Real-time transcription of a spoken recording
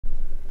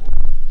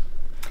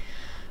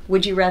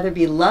Would you rather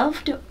be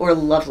loved or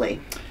lovely?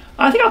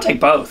 I think I'll take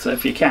both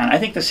if you can. I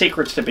think the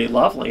secret's to be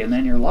lovely, and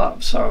then you're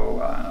loved.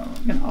 So,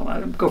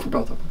 I'll go for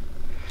both of them.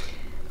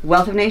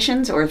 Wealth of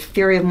Nations or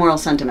Theory of Moral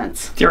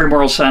Sentiments? Theory of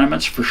Moral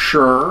Sentiments, for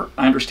sure.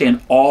 I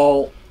understand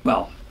almost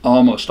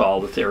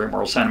all the Theory of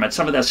Moral Sentiments.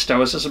 Some of that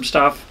Stoicism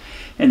stuff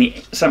and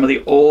some of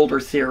the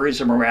older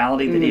theories of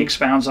morality that he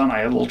expounds on, I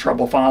had a little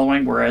trouble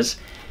following, whereas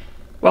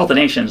Wealth of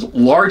Nations,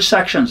 large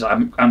sections,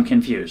 I'm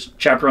confused.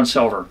 Chapter on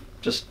silver,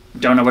 just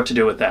don't know what to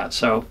do with that.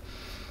 So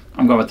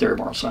I'm going with Theory of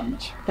Moral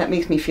Sentiments. That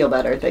makes me feel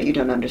better that you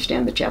don't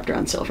understand the chapter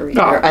on silver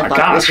either. Oh, I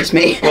thought it was just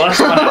me.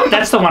 Well,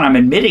 that's the one I'm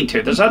admitting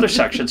to. There's other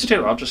sections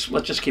too. Let's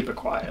just keep it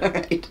quiet. All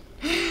right.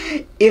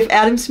 If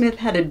Adam Smith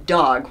had a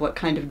dog, what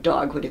kind of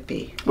dog would it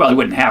be? Well, he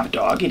wouldn't have a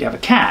dog. He'd have a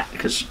cat,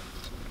 because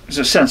he's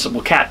a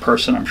sensible cat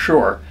person, I'm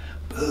sure.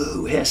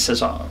 Boo, hiss,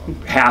 says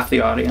half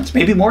the audience.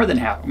 Maybe more than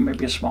half,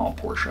 maybe a small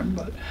portion.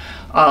 But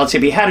let's see,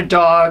 if he had a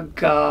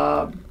dog,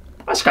 a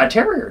Scott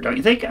Terrier, don't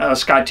you think? A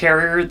Scott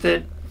Terrier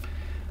that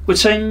would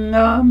sing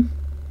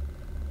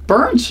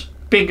Burns,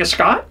 being a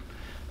Scot.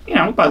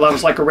 My love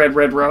is like a red,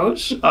 red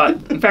rose.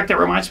 In fact, that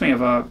reminds me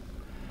of a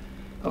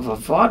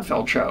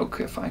vaudeville joke,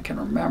 if I can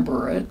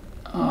remember it.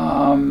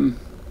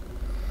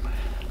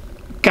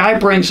 Guy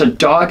brings a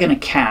dog and a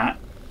cat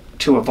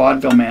to a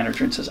vaudeville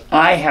manager and says,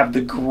 I have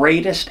the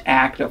greatest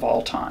act of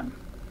all time.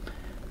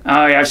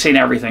 Oh, yeah, I've seen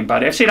everything,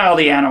 buddy. I've seen all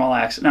the animal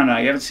acts. No,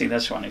 you haven't seen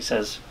this one. He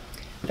says,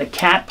 the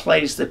cat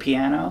plays the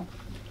piano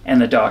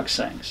and the dog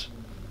sings.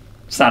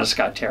 It's not a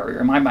Scott Terrier.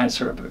 In my mind, it's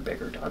sort of a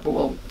bigger dog,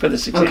 but for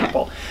this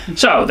example. Okay.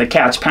 So the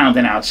cat's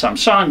pounding out some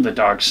song, the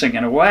dog's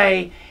singing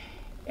away,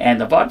 and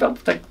the vaudeville,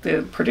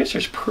 the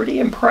producer's pretty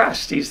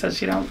impressed. He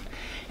says,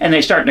 and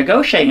they start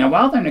negotiating, and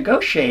while they're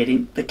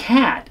negotiating, the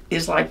cat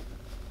is like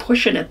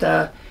pushing at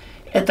the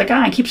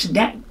guy and keeps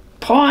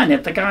pawing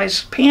at the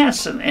guy's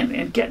pants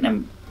and getting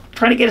him,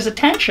 trying to get his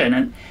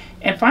attention.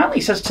 And finally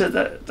he says to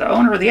the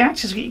owner of the act,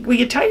 says, will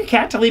you tell your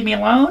cat to leave me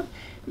alone?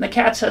 And the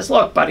cat says,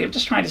 look, buddy, I'm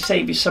just trying to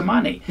save you some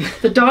money.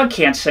 The dog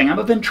can't sing. I'm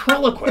a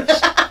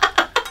ventriloquist.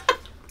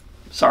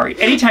 Sorry.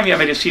 Anytime you have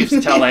an excuse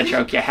to tell that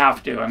joke, you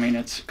have to. I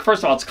mean,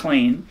 first of all, it's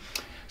clean.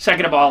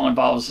 Second of all, it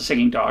involves a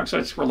singing dog, so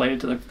it's related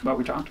to what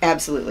we talked about.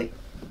 Absolutely.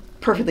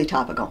 Perfectly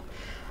topical.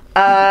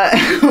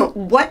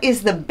 What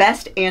is the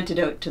best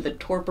antidote to the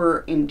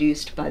torpor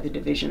induced by the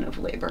division of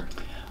labor?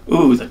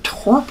 Ooh, the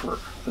torpor.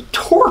 The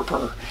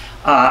torpor.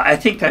 I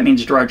think that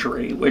means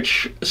drudgery,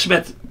 which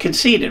Smith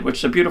conceded, which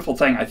is a beautiful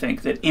thing, I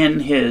think, that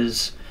in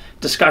his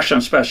discussion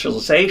of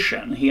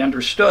specialization, he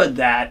understood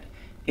that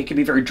it can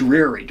be very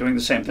dreary doing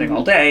the same thing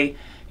all day.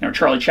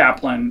 Charlie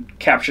Chaplin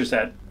captures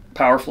that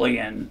powerfully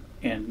in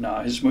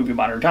his movie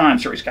Modern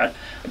Times, where he's got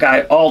a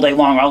guy all day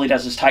long, all he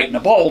does is tighten a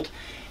bolt.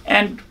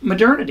 And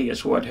modernity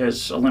is what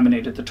has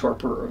eliminated the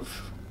torpor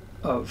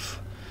of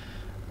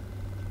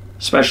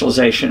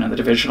specialization and the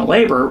division of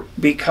labor,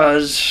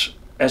 because,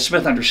 as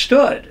Smith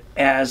understood,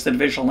 as the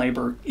division of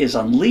labor is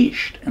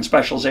unleashed and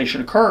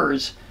specialization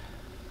occurs,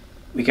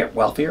 we get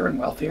wealthier and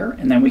wealthier,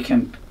 and then we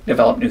can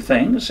develop new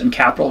things, and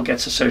capital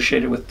gets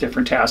associated with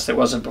different tasks that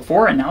wasn't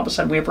before, and now all of a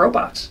sudden we have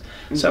robots.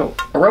 Mm-hmm. So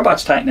a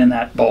robot's tightening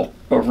that bolt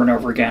over and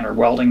over again, or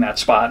welding that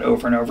spot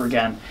over and over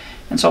again,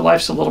 and so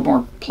life's a little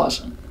more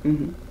pleasant.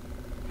 Mm-hmm.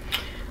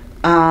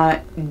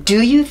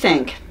 Do you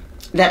think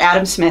that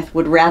Adam Smith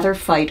would rather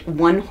fight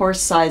one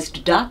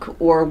horse-sized duck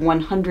or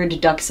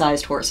 100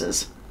 duck-sized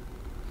horses?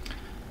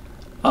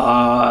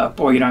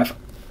 Boy,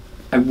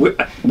 I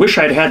wish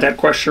I'd had that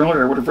question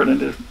earlier. I would have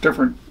written a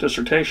different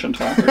dissertation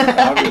topic,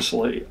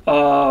 obviously.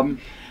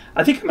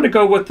 I think I'm going to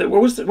go with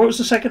what was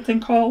the second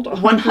thing called?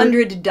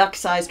 100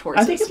 duck-sized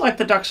horses. I think it's like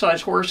the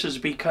duck-sized horses,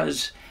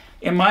 because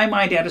in my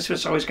mind, Adam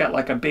Smith's always got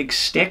like a big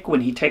stick when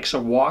he takes a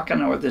walk. I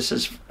don't know if this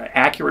is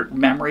accurate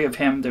memory of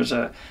him.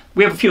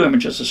 We have a few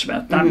images of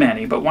Smith, not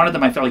many, but one of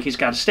them I feel like he's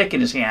got a stick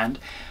in his hand,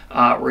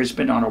 where he's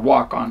been on a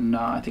walk on,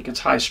 I think it's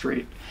High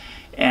Street.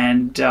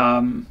 And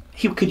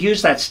he could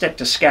use that stick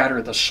to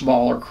scatter the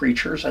smaller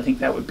creatures. I think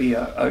that would be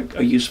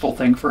a useful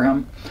thing for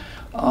him.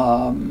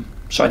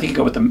 So I think you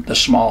go with the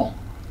small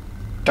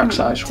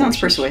duck-sized horses. Sounds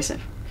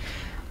persuasive.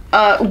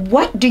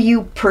 What do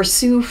you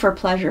pursue for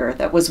pleasure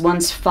that was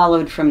once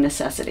followed from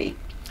necessity?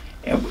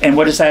 And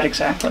what is that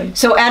exactly?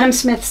 So Adam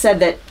Smith said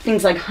that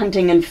things like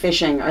hunting and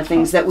fishing are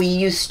things that we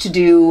used to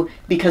do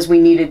because we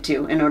needed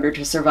to in order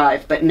to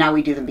survive, but now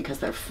we do them because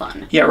they're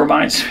fun. Yeah, it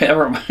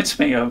reminds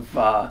me of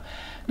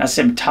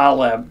Nassim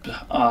Taleb,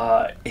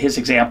 his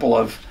example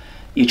of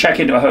you check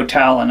into a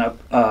hotel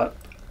and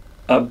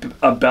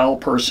a bell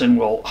person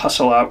will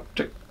hustle out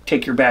to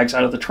take your bags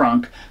out of the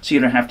trunk so you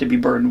don't have to be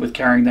burdened with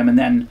carrying them, and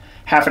then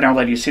half an hour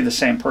later you see the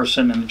same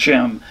person in the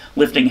gym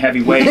lifting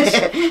heavy weights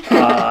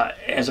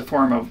as a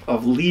form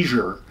of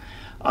leisure.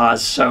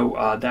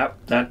 So that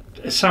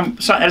has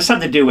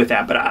something to do with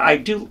that. But I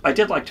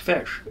did like to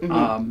fish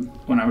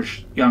when I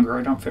was younger.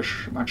 I don't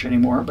fish much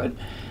anymore, but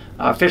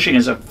fishing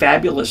is a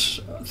fabulous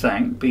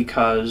thing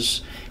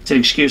because it's an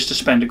excuse to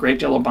spend a great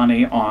deal of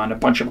money on a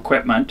bunch of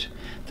equipment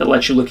that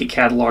lets you look at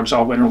catalogs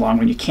all winter long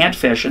when you can't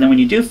fish, and then when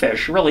you do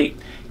fish, you really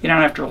you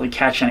don't have to really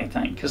catch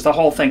anything, because the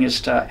whole thing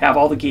is to have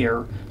all the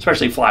gear,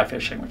 especially fly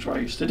fishing, which is what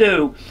I used to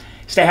do,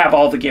 is to have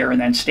all the gear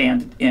and then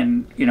stand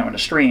in, in a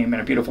stream in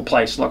a beautiful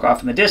place, look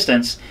off in the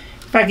distance.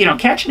 In fact, you don't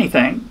catch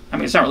anything. I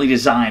mean, it's not really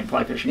designed,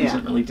 fly fishing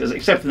isn't really designed,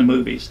 except in the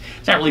movies.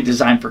 It's not really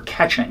designed for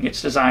catching.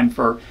 It's designed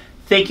for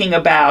thinking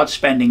about,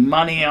 spending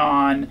money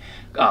on,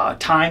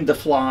 time the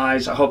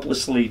flies, a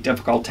hopelessly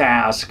difficult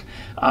task,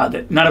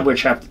 that none of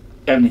which have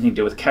anything to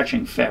do with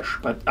catching fish,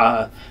 but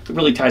it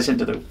really ties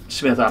into the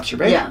Smith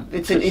observation. Yeah,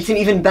 it's an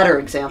even better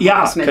example.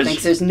 Yeah, Smith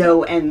thinks there's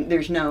no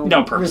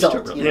purpose result, to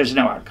it, really. There's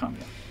no outcome.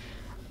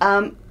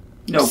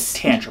 No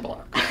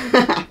tangible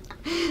outcome.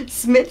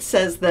 Smith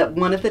says that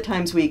one of the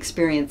times we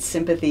experience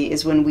sympathy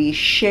is when we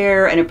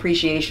share an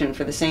appreciation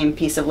for the same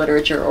piece of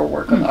literature or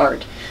work of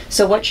art.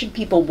 So what should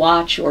people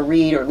watch or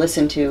read or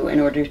listen to in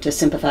order to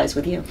sympathize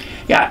with you?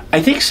 Yeah,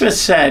 I think Smith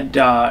said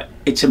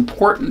it's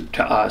important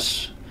to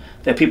us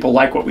that people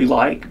like what we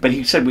like, but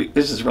he said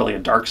this is really a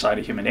dark side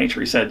of human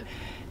nature. He said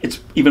it's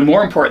even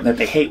more important that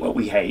they hate what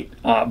we hate.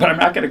 But I'm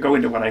not going to go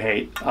into what I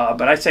hate.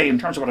 But I say in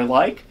terms of what I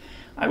like,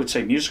 I would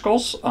say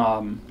musicals,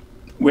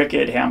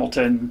 Wicked,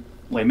 Hamilton,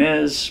 Les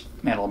Mis,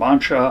 Man of La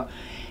Mancha,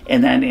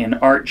 and then in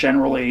art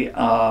generally,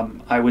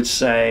 I would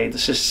say the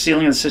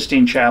Ceiling of the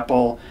Sistine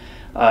Chapel,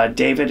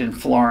 David in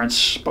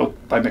Florence, both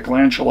by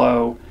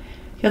Michelangelo.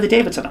 The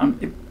David's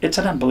it's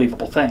an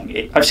unbelievable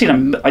thing. I'd seen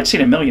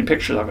a million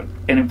pictures of it,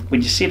 and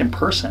when you see it in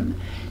person,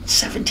 it's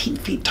 17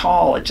 feet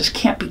tall. It just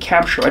can't be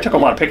captured. I took a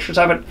lot of pictures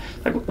of it,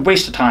 like a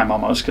waste of time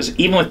almost, because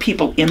even with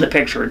people in the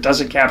picture, it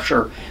doesn't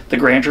capture the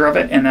grandeur of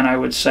it. And then I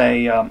would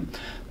say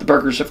The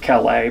Burghers of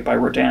Calais by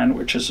Rodin,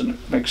 which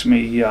moves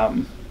me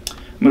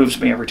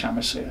every time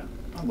I see it.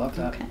 I love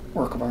that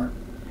work of art.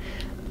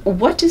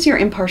 What does your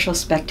impartial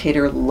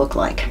spectator look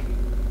like?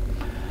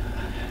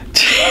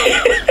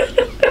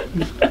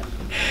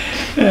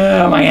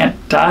 My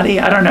Aunt Dottie?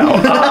 I don't know.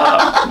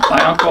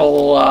 My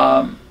uncle,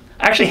 I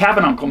actually have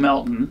an Uncle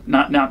Milton,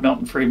 not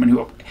Milton Friedman,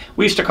 who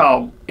we used to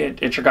call,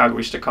 at Chicago, we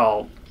used to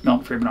call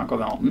Milton Friedman Uncle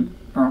Milton,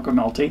 or Uncle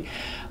Milty.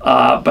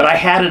 But I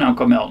had an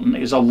Uncle Milton.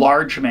 He's a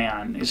large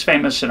man. He's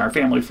famous in our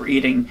family for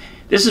eating.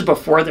 This is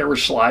before there were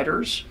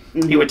sliders.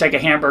 Mm-hmm. He would take a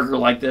hamburger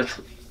like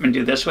this and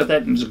do this with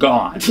it, and it's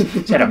gone.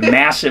 He had a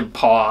massive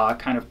paw,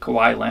 kind of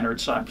Kawhi Leonard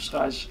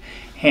size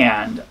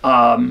hand.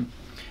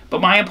 But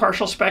my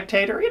impartial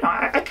spectator,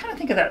 I kind of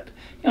think of that,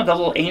 the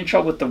little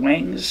angel with the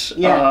wings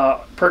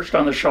perched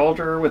on the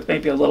shoulder with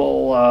maybe a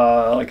little,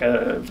 like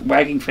a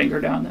wagging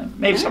finger down there.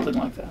 Maybe something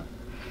like that.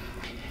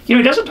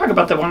 He doesn't talk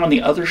about the one on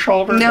the other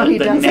shoulder. No, he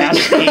doesn't.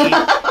 Nasty,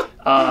 the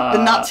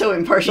not so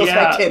impartial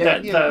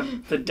spectator.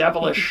 The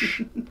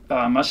devilish,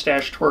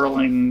 mustache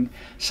twirling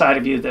side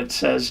of you that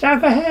says, "Now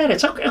go ahead,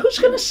 it's okay. Who's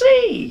going to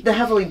see?" The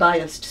heavily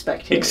biased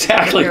spectator.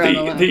 Exactly.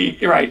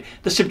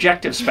 The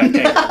subjective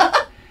spectator.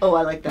 Oh,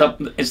 I like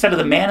that. Instead of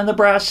the man in the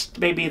breast,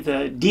 maybe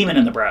the demon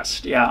in the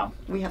breast. Yeah.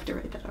 We have to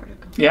write that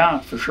article. Yeah,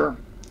 for sure.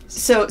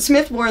 So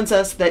Smith warns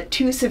us that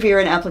too severe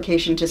an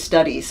application to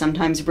study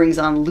sometimes brings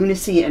on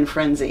lunacy and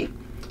frenzy.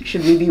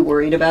 Should we be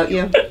worried about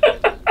you?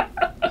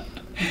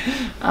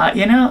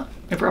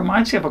 It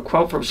reminds me of a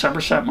quote from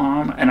Somerset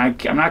Maugham, and I'm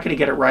not going to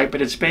get it right, but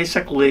it's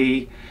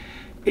basically,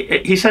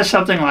 he says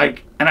something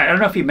like, and I don't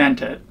know if he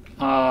meant it,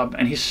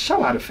 and he's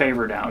so out of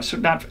favor now. So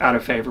not out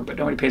of favor, but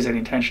nobody pays any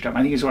attention to him.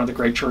 I think he's one of the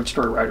great short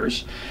story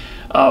writers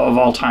of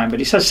all time. But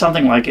he says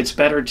something like, it's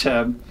better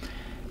to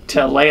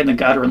lay in the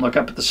gutter and look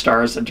up at the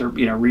stars than to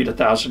read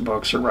 1,000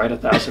 books or write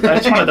 1,000.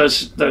 It's one of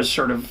those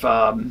sort of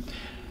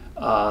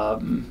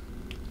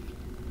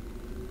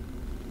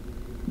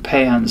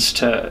pans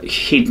to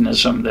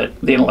hedonism that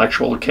the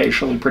intellectual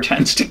occasionally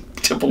pretends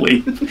to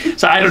believe.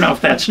 So I don't know if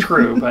that's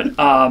true, but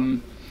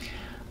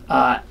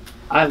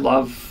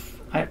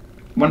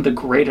one of the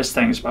greatest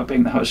things about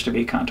being the host of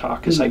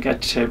EconTalk is I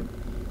get to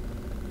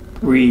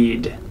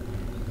read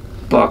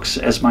books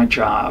as my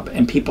job,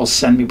 and people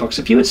send me books.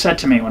 If you had said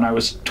to me when I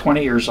was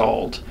 20 years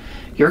old,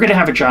 you're going to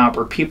have a job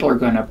where people are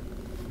going to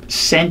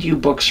send you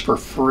books for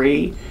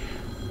free,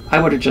 I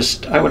would have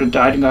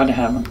died and gone to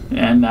heaven.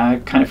 And I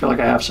kind of feel like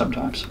I have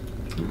sometimes.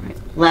 All right.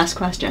 Last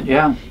question.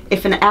 Yeah.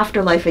 If an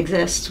afterlife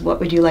exists, what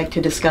would you like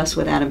to discuss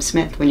with Adam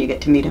Smith when you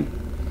get to meet him?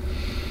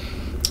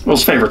 Well,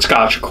 his favorite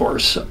scotch, of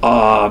course.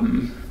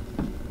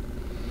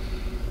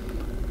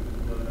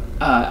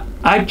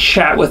 I'd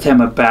chat with him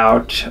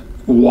about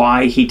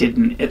why he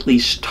didn't at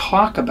least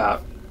talk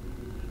about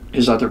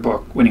his other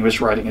book when he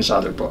was writing his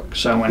other book.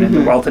 So when in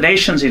The Wealth of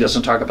Nations, he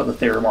doesn't talk about the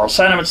theory of moral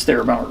sentiments,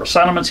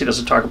 he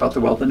doesn't talk about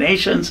the Wealth of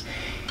Nations.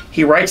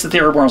 He writes the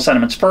theory of moral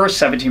sentiments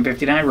first,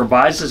 1759,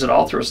 revises it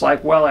all through his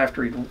life well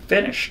after he'd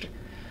finished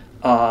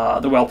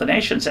The Wealth of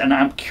Nations, and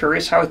I'm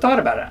curious how he thought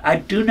about it. I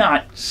do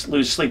not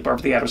lose sleep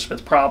over the Adam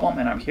Smith problem,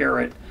 and I'm here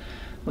at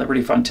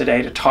Liberty Fund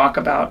today to talk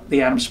about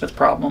the Adam Smith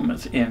problem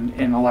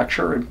in a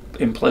lecture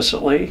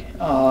implicitly.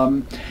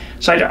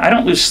 So I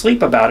don't lose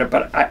sleep about it,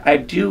 but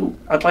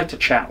I'd like to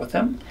chat with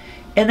him.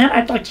 And then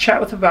I'd like to chat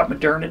with him about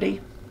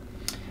modernity.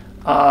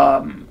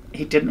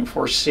 He didn't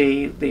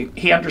foresee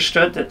he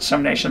understood that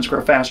some nations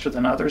grow faster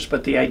than others,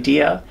 but the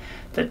idea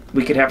that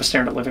we could have a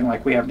standard of living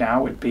like we have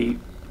now would be,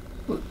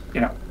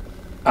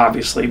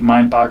 obviously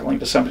mind-boggling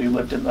to somebody who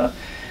lived in the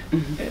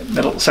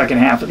second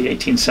half of the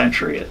 18th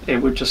century.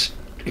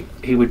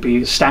 He would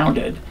be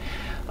astounded.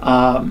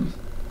 And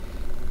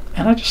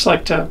I just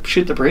like to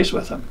shoot the breeze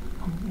with him.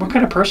 What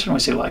kind of person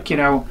was he like?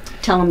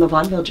 Tell him the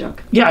vaudeville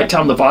joke. Yeah, I'd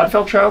tell him the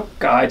vaudeville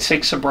joke. I'd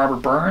sing some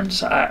Robert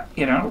Burns.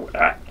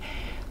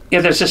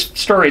 There's this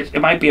story,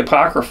 it might be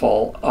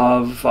apocryphal,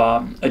 of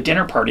a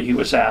dinner party he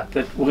was at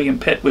that William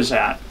Pitt was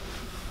at,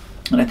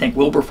 and I think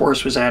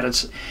Wilberforce was at.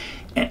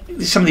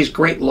 Some of these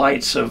great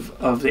lights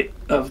of the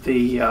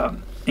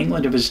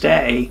England of his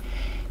day,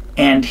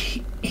 and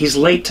he's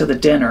late to the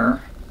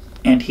dinner,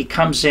 and he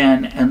comes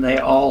in, and they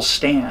all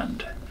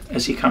stand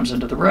as he comes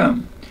into the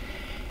room.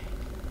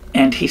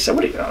 And he said,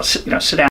 "What do you sit down?"